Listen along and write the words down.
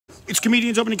It's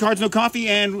Comedians Opening Cards, No Coffee,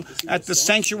 and at the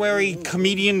Sanctuary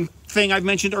comedian thing I've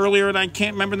mentioned earlier, and I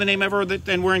can't remember the name ever,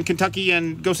 and we're in Kentucky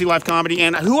and go see live comedy.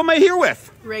 And who am I here with?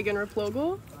 Reagan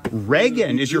Rapplugal.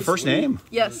 Reagan is your first name?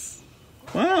 Yes.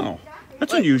 Wow,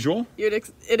 that's unusual. It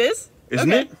is?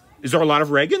 Isn't it? Is there a lot of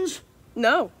Reagans?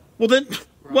 No. Well then,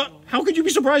 what? How could you be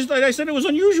surprised that I said it was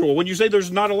unusual when you say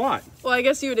there's not a lot? Well, I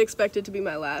guess you would expect it to be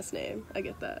my last name. I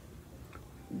get that.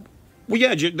 Well,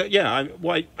 yeah.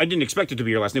 I didn't expect it to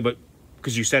be your last name, but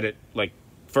because you said it like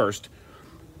first,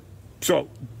 so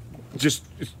just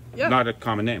not a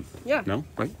common name. Yeah. No,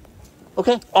 right?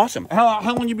 Okay, awesome.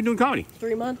 How long you been doing comedy?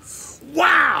 3 months.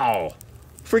 Wow,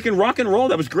 freaking rock and roll.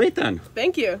 That was great then.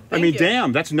 Thank you. I mean,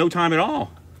 damn, that's no time at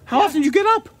all. How often do you get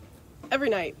up? Every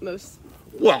night, most.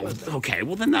 Well, okay.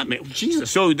 Well, then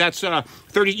Jesus. So that's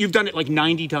 30. You've done it like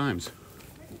 90 times.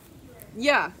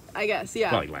 Yeah, I guess. Yeah.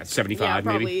 Probably less. 75,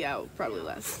 maybe. Yeah, probably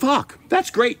less. Fuck, that's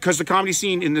great because the comedy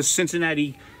scene in the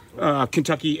Cincinnati,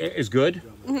 Kentucky is good.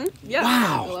 Mm-hmm. Yeah.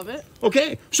 Wow. I love it.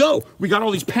 Okay, so we got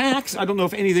all these packs. I don't know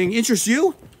if anything interests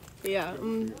you. Yeah,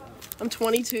 I'm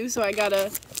 22, so I gotta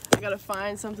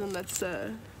find something that's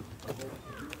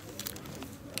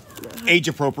age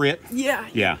appropriate. Yeah.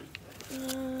 Yeah.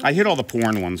 I hit all the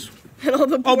porn ones. Hit all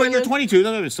the porn but you're 22.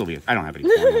 That would still be. I don't have any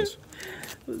porn ones.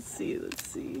 Let's see.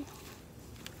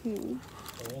 We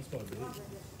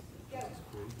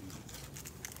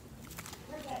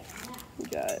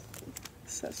got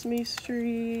Sesame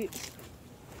Street.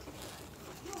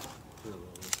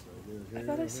 I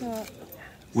thought I saw.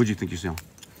 What'd you think you saw?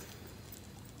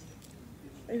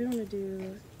 I don't want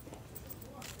to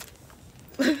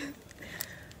do.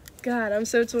 God, I'm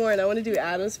so torn. I want to do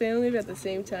Addams Family, but at the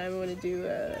same time, I want to do.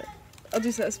 I'll do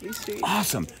Sesame Street.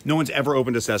 Awesome. No one's ever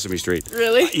opened a Sesame Street.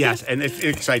 Really? Yes, and it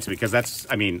excites me because that's.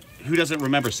 I mean, who doesn't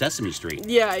remember Sesame Street?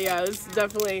 Yeah, it's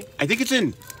definitely. I think it's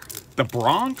in the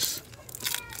Bronx,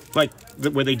 like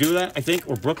where they do that. I think,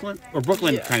 or Brooklyn,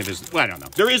 kind of is. Well, I don't know.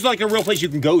 There is like a real place you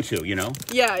can go to. You know.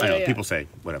 Yeah. I know. People say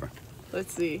whatever.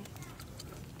 Let's see.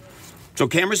 So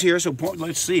camera's here. So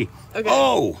let's see. Okay.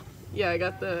 Oh. Yeah, I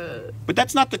got the. But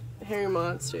that's not the. Hairy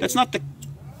Monster. That's not the.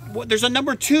 Well, there's a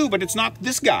number 2, but it's not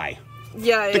this guy.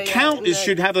 Yeah. The count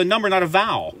should have a number, not a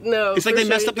vowel. No. It's like they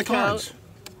messed up the cards.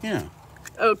 Yeah.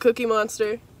 Oh, Cookie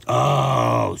Monster.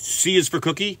 Oh, C is for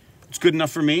cookie. It's good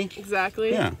enough for me.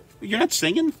 Exactly. Yeah. You're not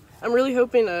singing? I'm really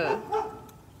hoping Oh,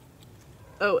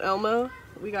 Elmo.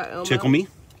 We got Elmo. Tickle Me?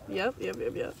 Yep.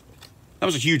 That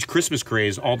was a huge Christmas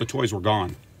craze. All the toys were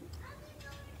gone.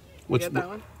 What's that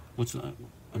one? What's that?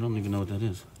 I don't even know what that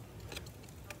is.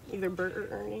 Either Bert or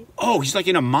Ernie. Oh, he's like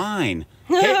in a mine.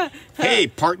 Hey,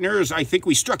 partners, I think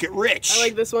we struck it rich. I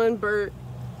like this one, Bert.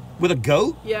 With a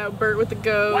goat? Yeah, Bert with the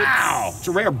goat. Wow, it's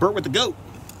a rare Bert with the goat.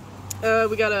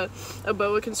 We got a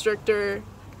boa constrictor.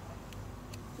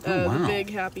 Wow. The big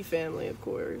happy family, of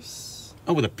course.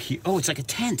 Oh, with a it's like a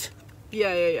tent.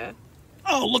 Yeah.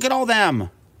 Oh, look at all them.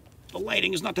 The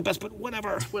lighting is not the best, but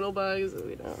whatever. Twiddlebugs,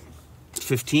 we don't.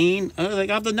 15. They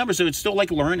got the number, so it's still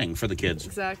like learning for the kids.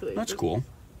 Exactly. That's cool.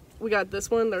 We got this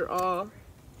one. They're all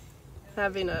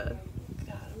having a.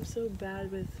 God, I'm so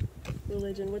bad with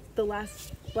religion. What's the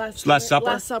last Supper? Last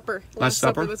Supper. Last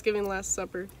Supper? Let's give him Last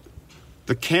Supper.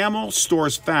 The camel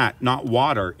stores fat, not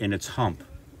water, in its hump.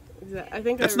 I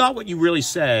think that's not what you really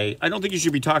say. I don't think you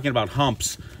should be talking about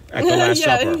humps at the Last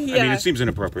Supper. Yeah. I mean, it seems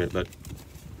inappropriate, but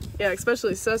yeah,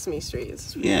 especially Sesame Street.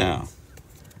 Yeah.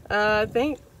 I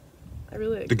think I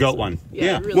really like the goat one.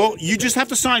 Yeah. Really well, you just have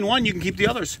to sign one. You can keep the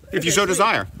others if you so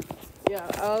desire. Yeah,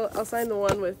 I'll sign the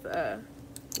one with the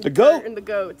goat and the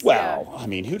goats. Well, yeah. I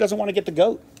mean, who doesn't want to get the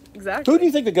goat? Exactly. Who do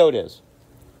you think the goat is?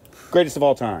 Greatest of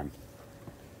all time.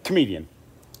 Comedian.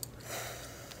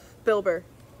 Bill Burr.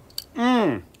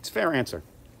 It's a fair answer.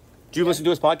 Do you listen to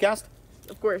his podcast?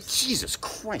 Of course. Jesus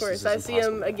Christ. Of course. I see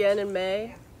him again in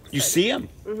May. You see him?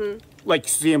 Mm-hmm. Like,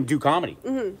 see him do comedy?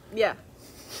 Mm-hmm. Yeah.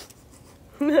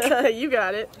 You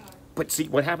got it. But see,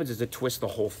 what happens is it twists the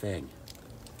whole thing.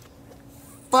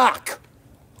 Fuck!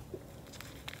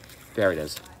 There it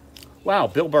is. Wow,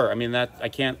 Bill Burr. I mean, I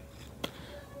can't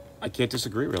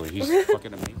disagree, really. He's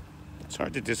fucking amazing. It's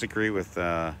hard to disagree with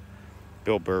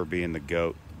Bill Burr being the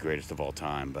GOAT, greatest of all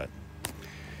time, but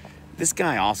this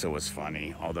guy also was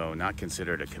funny, although not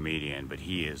considered a comedian, but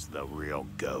he is the real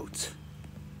GOAT.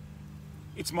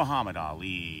 It's Muhammad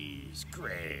Ali's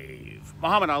grave.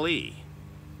 Muhammad Ali.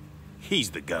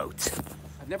 He's the GOAT.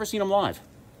 I've never seen him live.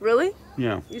 Really?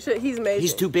 Yeah. You should. He's amazing.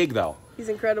 He's too big, though. He's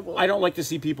incredible. I don't like to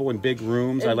see people in big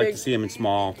rooms. I like to see him in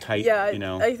small, tight, yeah, you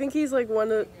know. I think he's like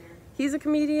he's a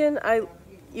comedian.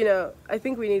 you know, I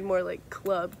think we need more like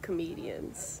club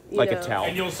comedians. Like know? Attell.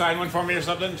 And you'll sign one for me or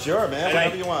something? Sure, man.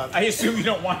 Whatever you want. I assume you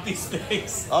don't want these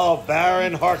things. Oh,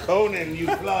 Baron Harkonnen, you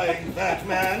flying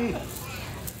Batman.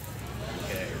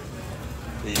 Okay.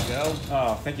 There you go.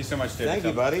 Oh, thank you so much, dude. Thank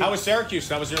you, buddy. How was Syracuse?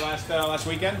 That was your last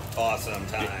weekend? Awesome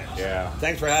time. Yeah.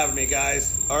 Thanks for having me,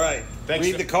 guys. All right. Thanks.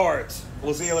 Read the cards.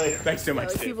 We'll see you later. Thanks so much,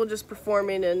 Like dude. people just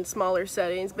performing in smaller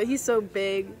settings, but he's so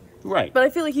big. Right. But I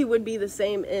feel like he would be the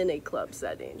same in a club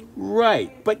setting.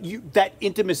 Right. But that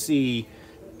intimacy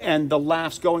and the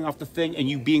laughs going off the thing and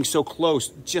you being so close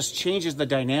just changes the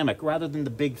dynamic. Rather than the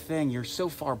big thing, you're so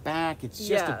far back. It's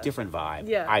just a different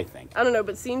vibe, I think. I don't know,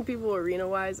 but seeing people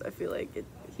arena-wise, I feel like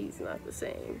he's not the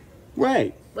same.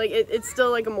 Right. Like, it's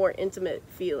still like a more intimate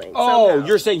feeling. Oh, somehow.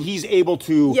 you're saying he's able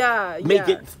to make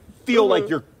it feel like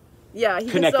you're he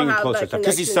connecting can still closer have to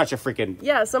because he's such a freaking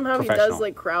somehow he does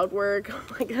like crowd work. Oh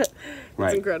my god,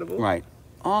 it's incredible. Right,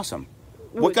 awesome.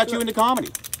 What got you into comedy?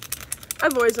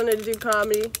 I've always wanted to do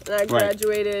comedy, and I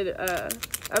graduated. I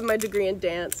have my degree in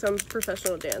dance, so I'm a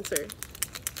professional dancer.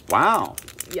 Wow.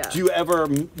 Yeah.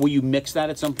 Will you mix that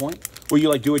at some point? Will you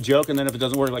like do a joke and then if it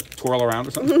doesn't work, like twirl around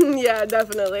or something? Yeah,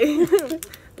 definitely.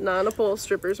 On a pole,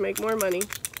 strippers make more money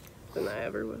than I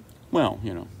ever would. Well,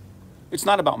 you know, it's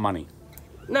not about money.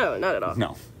 No, not at all.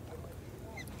 No.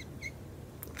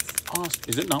 Awesome.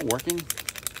 Is it not working?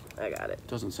 I got it.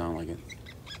 Doesn't sound like it.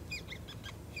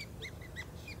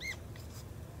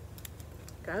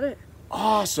 Got it.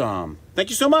 Awesome. Thank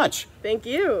you so much. Thank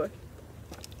you.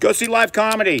 Go see live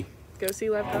comedy. Go see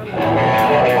live comedy.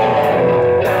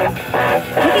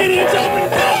 Comedians open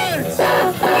cards!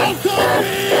 Live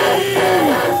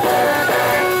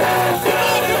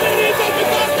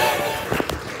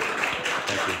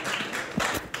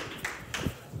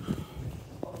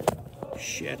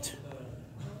Shit.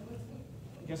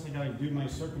 I guess I gotta do my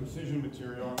circumcision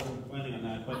material. I wasn't planning on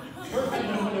that, but first I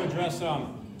just want to address.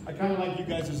 I kind of like you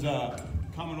guys'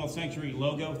 Commonwealth Sanctuary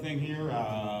logo thing here.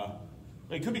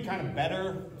 It could be kind of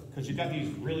better because you've got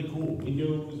these really cool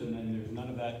windows, and then there's none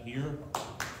of that here.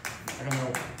 I don't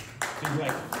know. Seems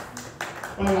like.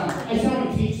 But I just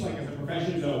want to teach like as a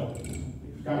profession, so if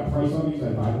you've got a price on these, I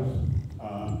buy those.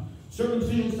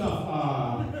 Circumcision stuff.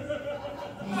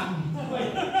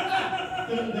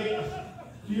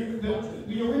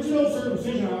 The original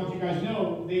circumcision, I don't know if you guys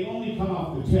know, they only come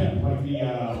off the tip, like what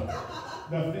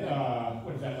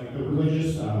is that, like the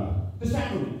religious, the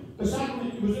sacrament. The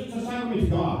sacrament, it's a sacrament to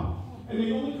God. And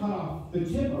they only cut off the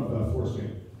tip of the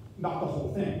foreskin, not the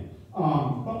whole thing.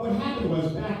 But what happened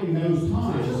was, back in those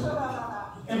times,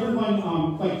 everyone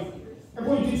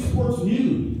did sports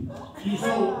nude.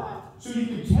 So you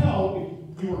could tell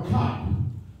if you were cut.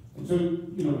 And so,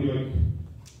 you know, be like,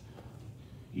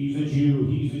 he's a Jew,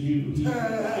 he's a Jew, he's a Jew.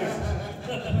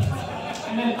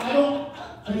 And then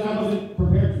because I wasn't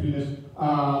prepared to do this, I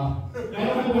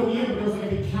don't remember what year, but there was like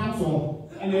a big council,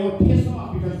 and they were pissed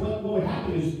off because what would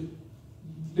happen is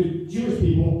the Jewish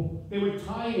people, they would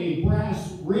tie a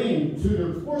brass ring to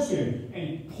their foreskin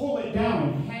and pull it down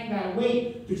and hang that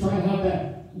weight to try to have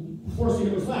that foreskin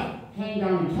that was left hang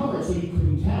down and cover it so you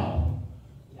couldn't tell.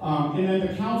 And then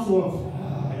the council of,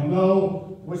 I don't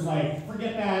know, was like,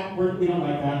 forget that, we don't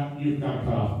like that, you've got to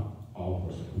cut off all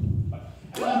the foreskin.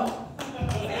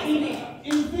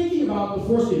 In thinking about the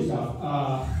foreskin stuff,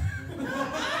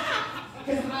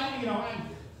 because I'm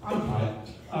cut.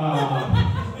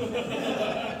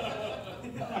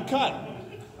 I'm cut.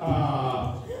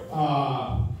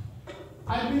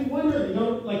 I've been wondering,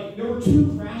 like there were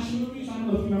two Crash movies. I don't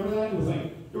know if you remember that.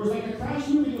 There was like a Crash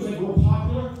movie that was like real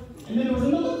popular, and then there was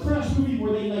another Crash movie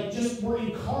where they like just were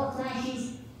in car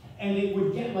crashes and they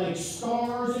would get like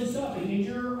scars and stuff and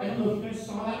injure. I don't know if you guys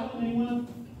saw that one. Anyone?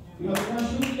 You know the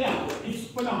Crash movie? Yeah, it's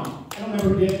phenomenal. I don't remember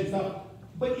who did it and stuff.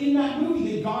 But in that movie,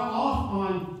 they got off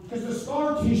on, because the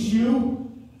scar tissue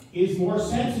is more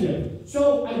sensitive.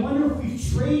 So I wonder if we've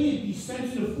traded the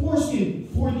sensitive foreskin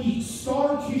for the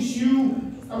scar tissue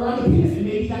around the penis, and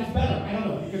maybe that's better. I don't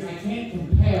know, because I can't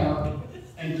compare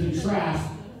and contrast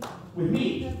with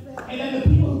me. And then the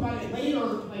people who got it later,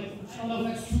 like, I don't know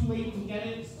if that's too late to get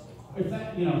it, if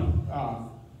that,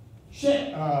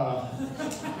 shit. I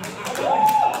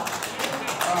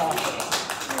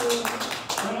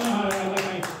don't know how to,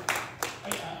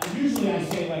 usually I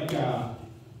say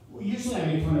usually I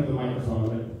make fun of the microphone,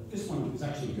 but this one is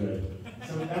actually good.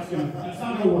 So that's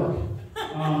not gonna work.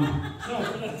 And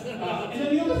then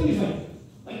the other thing is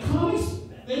like comics,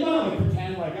 they don't like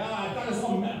pretend like, I've got this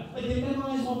all, like they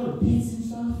memorize all their bits and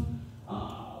stuff,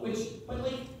 but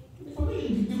like, if I'm going to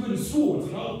do good in school,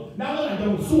 it's like, oh, now that I'm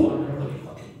done with school, I'm gonna really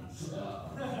fucking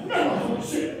memorize all this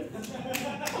shit.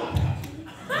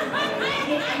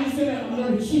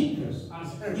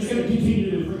 They're just going to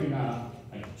continue to freaking,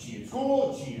 like, cheat in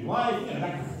school, cheat in life, that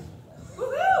kind of thing. So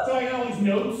I got all these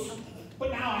notes,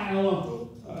 but now I know,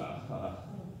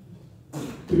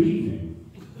 good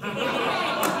evening. My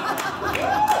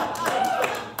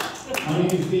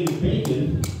name is David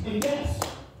Bacon, and yes,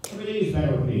 every day is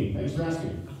better with me. Thanks for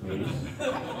asking, ladies,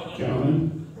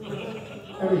 gentlemen,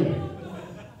 every day.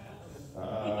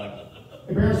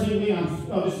 Embarrassingly, this is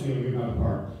going to be another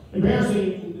part.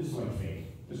 Embarrassingly, this is like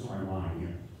fake. This is where I'm lying here.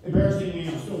 Embarrassingly,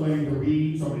 I'm still learning to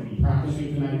read, so I'm going to be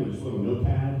practicing tonight with this little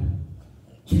notepad.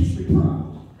 Teach me proud.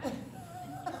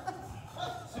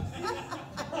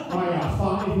 My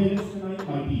 5 minutes tonight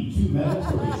might be too metal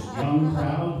for this young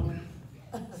crowd.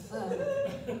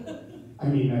 I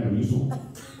mean, unusual.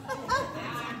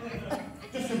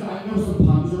 Just because I know some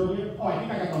puns earlier. Oh, I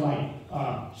think I got the light.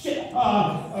 Shit.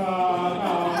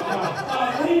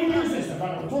 What do you use this? I got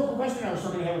a rhetorical question. I was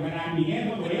starting to have an anatomy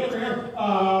and on the way over here.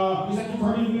 Is that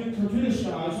cartoonish? So,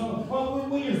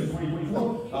 what year is it?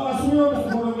 2024? So we're almost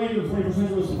more than way to the 21st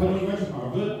century with some funny questions.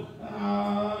 Good.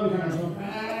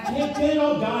 Can't get it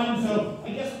all done. So I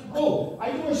guess. Oh,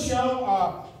 I do a show.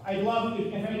 I'd love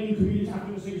if any of you comedians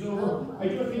after this thing's over. I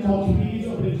do a thing called Comedians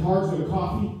Opening Cards with a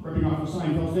Coffee, ripping off the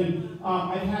Seinfeld thing.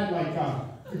 I've had like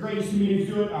the greatest comedians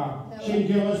do it. Shane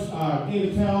Gillis,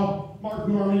 Attell, Mark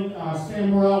Norman,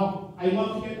 Stan Morrell. I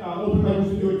love to get open members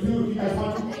to do it too if you guys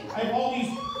want to. I have all these,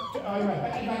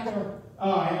 back there,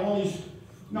 I have all these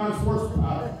non-sports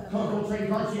cultural trading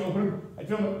cards. You open them, I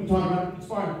film it, we talk about it, it's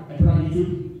fun. I put it on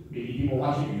YouTube, maybe people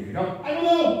watch it, maybe they don't. I don't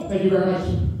know. Thank you very much.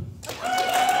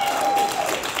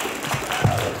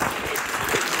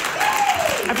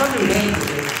 I'm from the name.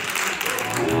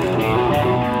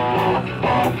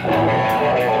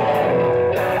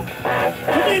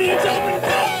 Comedians open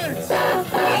cards! All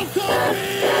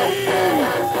coffee!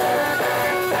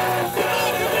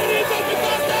 Comedians open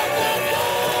cards!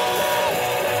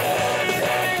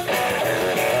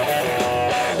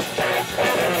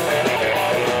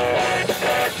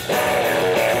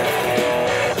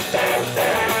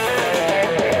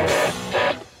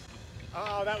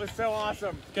 Oh, that was so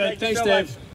awesome. Good. Thanks, Dave. Much.